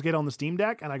playing Baldur's Gate on the Steam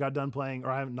Deck, and I got done playing,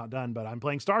 or I'm not done, but I'm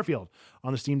playing Starfield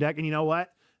on the Steam Deck. And you know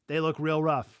what? They look real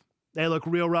rough. They look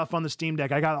real rough on the Steam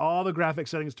Deck. I got all the graphic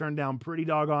settings turned down pretty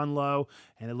doggone low,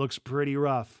 and it looks pretty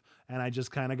rough. And I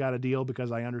just kind of got a deal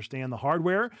because I understand the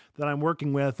hardware that I'm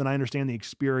working with and I understand the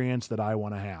experience that I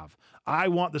want to have. I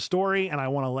want the story and I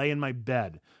want to lay in my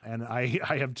bed. And I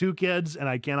have 2 kids and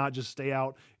I cannot just stay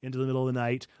out into the middle of the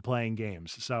night playing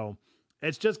games. So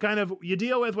It's just kind of, you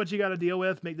deal with what you got to deal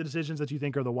with, make the decisions that you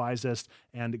think are the wisest,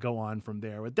 and go on from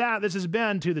there. With that, this has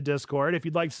been To the Discord. If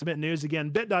you'd like to submit news, again,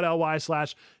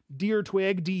 bit.ly/DearTwig,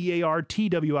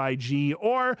 DearTwig,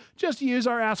 or just use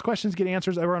our Ask Questions, Get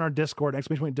Answers over on our Discord,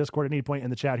 !Discord at any point in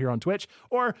the chat here on Twitch,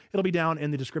 or it'll be down in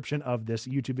the description of this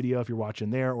YouTube video if you're watching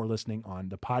there or listening on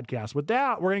the podcast. With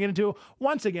that, we're going to get into,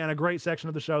 once again, a great section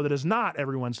of the show that is not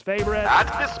everyone's favorite. At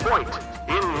this point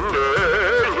in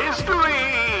nerd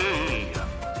history.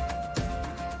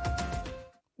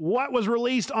 What was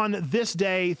released on this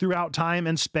day throughout time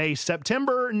and space?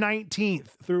 September 19th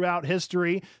throughout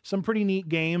history. Some pretty neat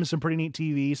games, some pretty neat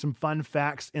TV, some fun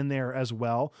facts in there as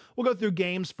well. We'll go through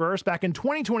games first. Back in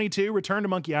 2022, Return to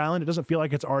Monkey Island. It doesn't feel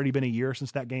like it's already been a year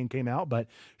since that game came out, but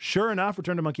sure enough,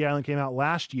 Return to Monkey Island came out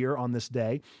last year on this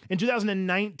day. In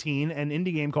 2019, an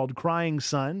indie game called Crying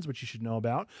Suns, which you should know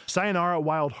about. Sayonara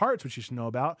Wild Hearts, which you should know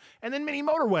about. And then Mini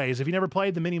Motorways. If you never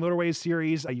played the Mini Motorways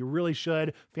series, you really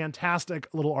should. Fantastic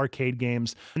little arcade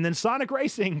games. And then Sonic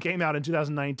Racing came out in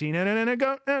 2019,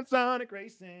 and Sonic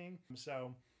Racing.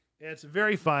 So it's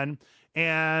very fun.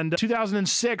 And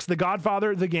 2006, The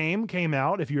Godfather, the game, came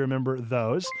out, if you remember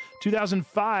those.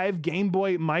 2005, Game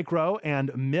Boy Micro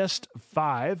and Myst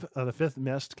 5, the fifth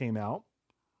Myst came out.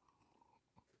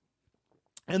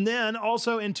 And then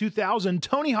also in 2000,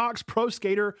 Tony Hawk's Pro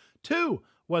Skater 2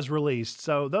 was released.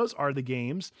 So those are the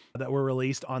games that were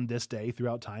released on this day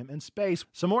throughout time and space.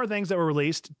 Some more things that were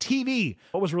released. TV.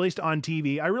 What was released on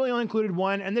TV? I really only included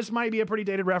one, and this might be a pretty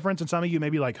dated reference, and some of you may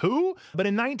be like, who? But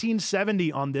in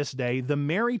 1970 on this day, The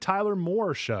Mary Tyler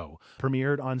Moore Show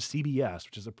premiered on CBS,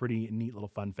 which is a pretty neat little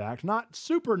fun fact. Not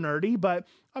super nerdy, but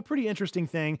a pretty interesting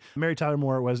thing. Mary Tyler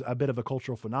Moore was a bit of a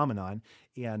cultural phenomenon,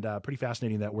 and pretty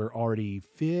fascinating that we're already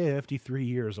 53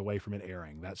 years away from it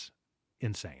airing. That's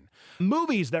insane.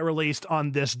 Movies that released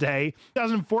on this day.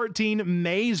 2014,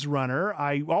 Maze Runner.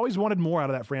 I always wanted more out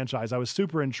of that franchise. I was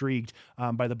super intrigued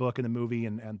by the book and the movie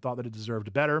and thought that it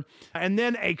deserved better. And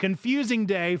then a confusing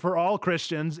day for all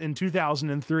Christians in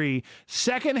 2003.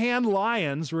 Secondhand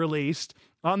Lions released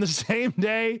on the same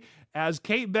day as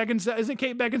Kate Beckinsale. Isn't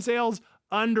Kate Beckinsale's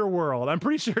Underworld? I'm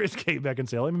pretty sure it's Kate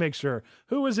Beckinsale. Let me make sure.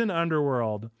 Who was in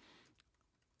Underworld?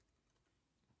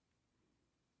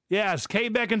 Yes,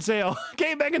 Kate Beckinsale.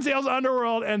 Kate Beckinsale's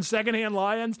Underworld and Secondhand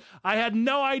Lions. I had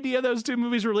no idea those two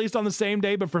movies released on the same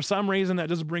day, but for some reason that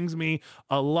just brings me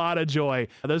a lot of joy.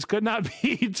 Those could not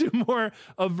be two more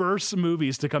averse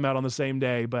movies to come out on the same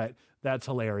day, but that's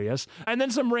hilarious. And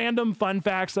then some random fun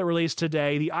facts that released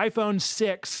today. The iPhone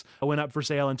 6 went up for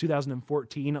sale in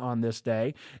 2014 on this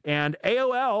day. And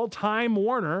AOL Time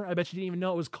Warner, I bet you didn't even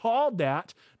know it was called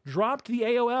that, dropped the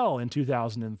AOL in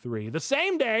 2003. The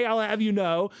same day, I'll have you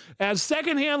know, as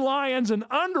Secondhand Lions and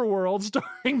Underworld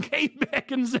starring Kate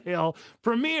Beckinsale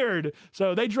premiered.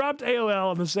 So they dropped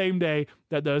AOL on the same day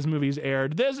that those movies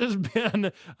aired. This has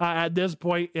been, at this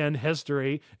point in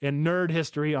history, in nerd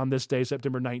history on this day,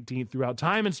 September 19th, throughout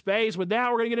time and space. With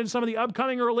that, we're going to get into some of the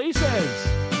upcoming releases.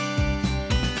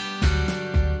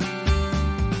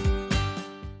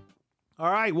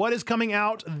 All right, what is coming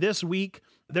out this week?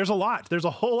 There's a lot. There's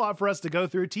a whole lot for us to go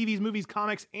through. TVs, movies,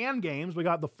 comics, and games. We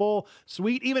got the full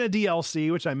suite, even a DLC,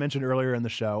 which I mentioned earlier in the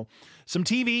show. Some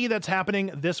TV that's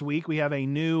happening this week. We have a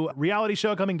new reality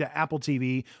show coming to Apple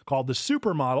TV called The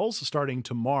Supermodels, starting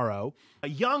tomorrow. A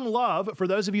Young Love, for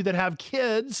those of you that have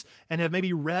kids and have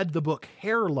maybe read the book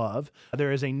Hair Love,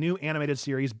 there is a new animated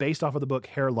series based off of the book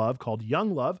Hair Love called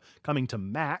Young Love, coming to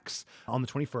Max on the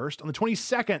 21st. On the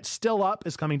 22nd, Still Up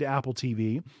is coming to Apple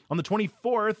TV. On the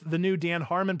 24th, the new Dan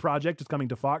Harmon project is coming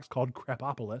to Fox called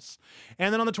Crapopolis.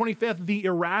 And then on the 25th, The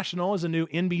Irrational is a new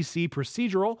NBC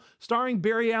procedural starring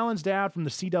Barry Allen's dad from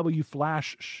the CW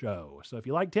Flash show. So if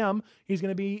you liked him, he's going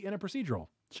to be in a procedural.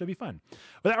 Should be fun. With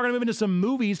that, we're going to move into some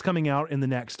movies coming out in the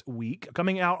next week.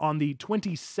 Coming out on the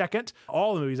 22nd.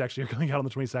 All the movies actually are coming out on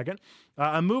the 22nd.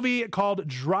 A movie called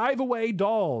Drive Away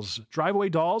Dolls. Drive Away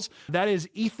Dolls. That is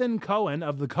Ethan Coen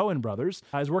of the Coen brothers.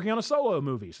 Is working on a solo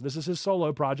movie. So this is his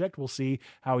solo project. We'll see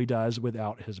how he does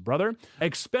without his brother.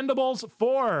 Expendables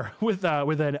 4 with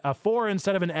a 4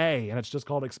 instead of an A. And it's just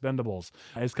called Expendables.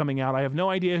 Is coming out. I have no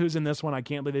idea who's in this one. I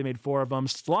can't believe they made 4 of them.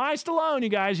 Sly Stallone, you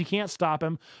guys. You can't stop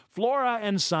him. Flora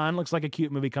and Son looks like a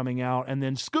cute movie coming out. And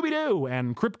then Scooby-Doo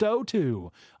and Crypto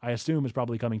 2. I assume is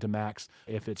probably coming to Max.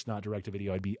 If it's not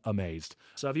direct-to-video, I'd be amazed.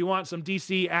 So if you want some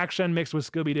DC action mixed with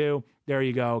Scooby-Doo, there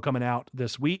you go, coming out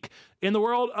this week. In the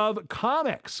world of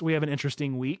comics, we have an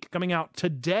interesting week. Coming out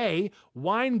today,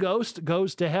 Wine Ghost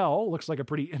Goes to Hell. Looks like a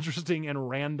pretty interesting and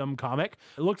random comic.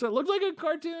 It looks like a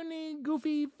cartoony,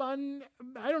 goofy, fun,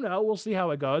 I don't know. We'll see how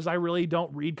it goes. I really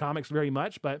don't read comics very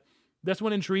much, but This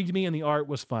one intrigued me and the art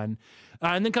was fun.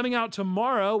 And then coming out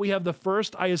tomorrow, we have the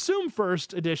first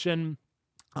edition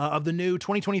of the new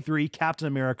 2023 Captain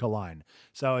America line.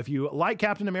 So if you like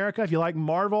Captain America, if you like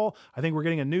Marvel, I think we're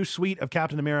getting a new suite of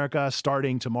Captain America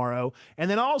starting tomorrow.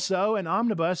 And then also an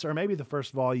omnibus, or maybe the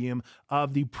first volume,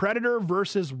 of the Predator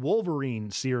versus Wolverine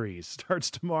series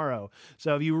starts tomorrow.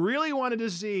 So if you really wanted to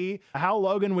see how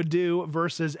Logan would do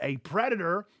versus a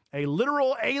Predator, a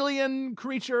literal alien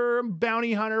creature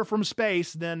bounty hunter from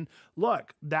space, then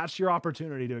look, that's your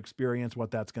opportunity to experience what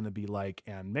that's going to be like.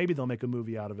 And maybe they'll make a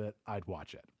movie out of it. I'd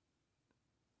watch it.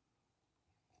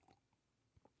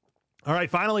 All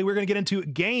right, finally, we're going to get into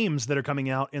games that are coming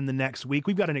out in the next week.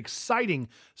 We've got an exciting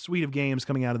suite of games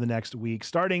coming out in the next week,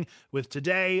 starting with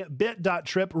today.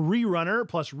 Bit.trip Rerunner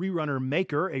plus Rerunner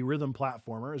Maker, a rhythm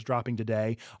platformer, is dropping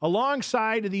today,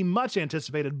 alongside the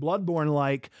much-anticipated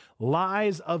Bloodborne-like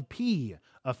Lies of P,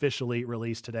 officially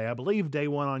released today. I believe day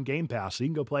one on Game Pass, so you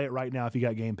can go play it right now if you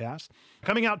got Game Pass.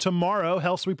 Coming out tomorrow,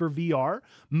 Hellsweeper VR,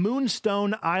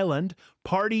 Moonstone Island,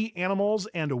 Party Animals,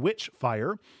 and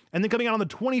Witchfire. And then coming out on the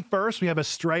 21st, we have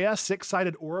Astrea,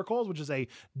 Six-Sided Oracles, which is a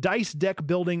dice deck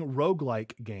building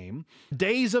roguelike game.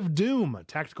 Days of Doom, a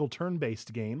tactical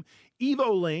turn-based game.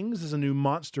 Evolings is a new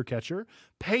monster catcher.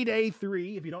 Payday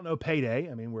 3, if you don't know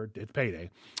Payday, it's Payday.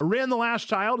 Ren the Last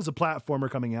Child is a platformer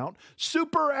coming out.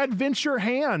 Super Adventure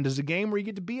Hand is a game where you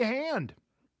get to be a hand.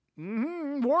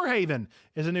 Warhaven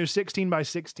is a new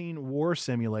 16x16 war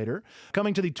simulator.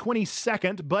 Coming to the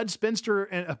 22nd, Bud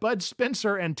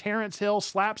Spencer and Terrence Hill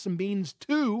Slap Some Beans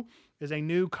 2 is a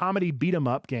new comedy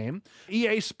beat-em-up game.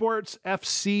 EA Sports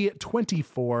FC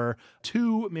 24,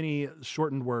 too many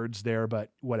shortened words there, but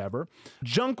whatever.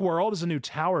 Junk World is a new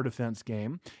tower defense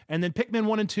game. And then Pikmin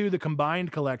 1 and 2, the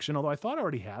combined collection, although I thought I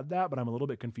already had that, but I'm a little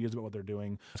bit confused about what they're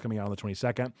doing. It's coming out on the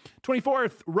 22nd.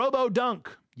 24th, Robo Dunk.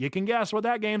 You can guess what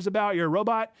that game's about. You're a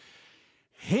robot,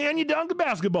 and you dunk a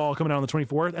basketball, coming out on the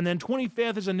 24th. And then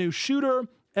 25th is a new shooter,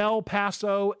 El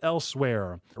Paso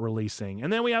Elsewhere, releasing.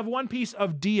 And then we have one piece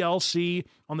of DLC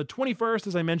on the 21st.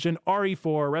 As I mentioned,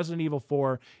 RE4, Resident Evil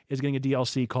 4, is getting a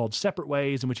DLC called Separate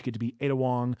Ways, in which you get to be Ada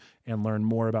Wong and learn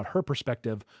more about her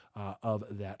perspective of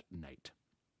that night.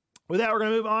 With that, we're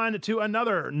going to move on to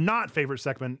another not favorite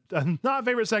segment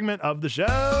of the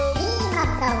show.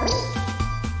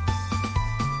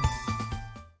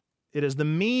 It is the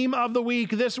meme of the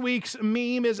week. This week's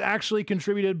meme is actually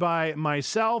contributed by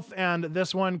myself, and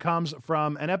this one comes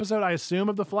from an episode, I assume,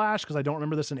 of The Flash, because I don't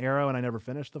remember this in Arrow, and I never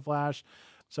finished The Flash.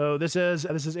 So this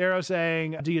is Arrow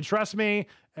saying, "Do you trust me?"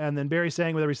 And then Barry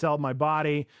saying, "With every cell of my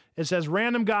body." It says,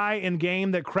 "Random guy in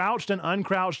game that crouched and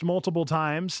uncrouched multiple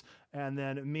times." And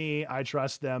then me, I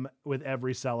trust them with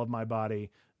every cell of my body,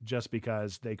 just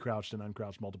because they crouched and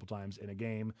uncrouched multiple times in a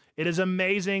game. It is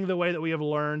amazing the way that we have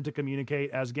learned to communicate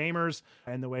as gamers,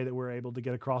 and the way that we're able to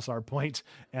get across our point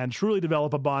and truly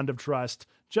develop a bond of trust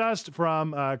just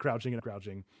from crouching and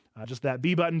crouching. Just that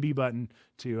B button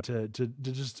to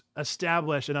just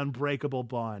establish an unbreakable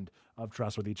bond of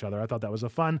trust with each other. I thought that was a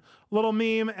fun little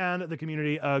meme, and the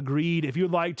community agreed. If you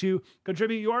would like to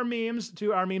contribute your memes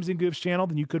to our Memes and Goofs channel,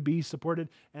 then you could be supported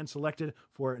and selected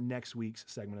for next week's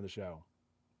segment of the show.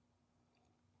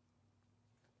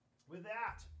 With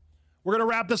that, we're going to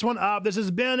wrap this one up. This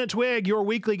has been TWIG, your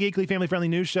weekly, geekly, family-friendly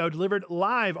news show, delivered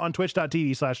live on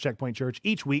twitch.tv/checkpointchurch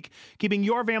each week, keeping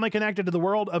your family connected to the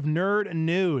world of nerd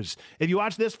news. If you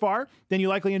watched this far, then you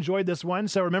likely enjoyed this one.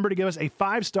 So remember to give us a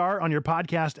 5-star on your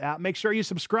podcast app. Make sure you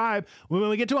subscribe. When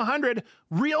we get to 100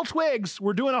 real Twigs,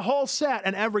 we're doing a whole set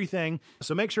and everything.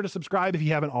 So make sure to subscribe if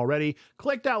you haven't already.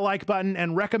 Click that like button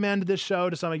and recommend this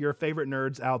show to some of your favorite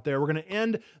nerds out there. We're going to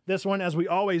end this one, as we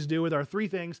always do, with our 3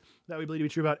 things that we believe to be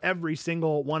true about every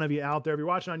single one of you out there. If you're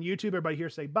watching on YouTube, everybody here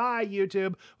say bye,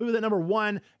 YouTube. We with it. Number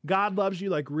 1, God loves you,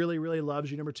 like really, really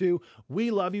loves you. Number 2, we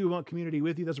love you. We want community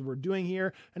with you. That's what we're doing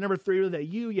here. And number 3, that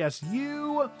you, yes,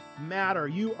 you matter.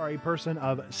 You are a person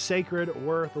of sacred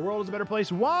worth. The world is a better place.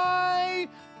 Why?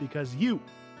 Because you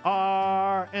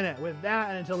are in it. With that,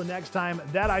 and until the next time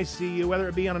that I see you, whether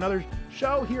it be on another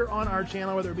show here on our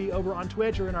channel, whether it be over on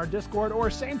Twitch or in our Discord, or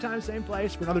same time, same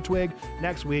place for another Twig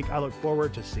next week, I look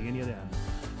forward to seeing you then.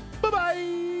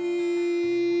 Bye-bye!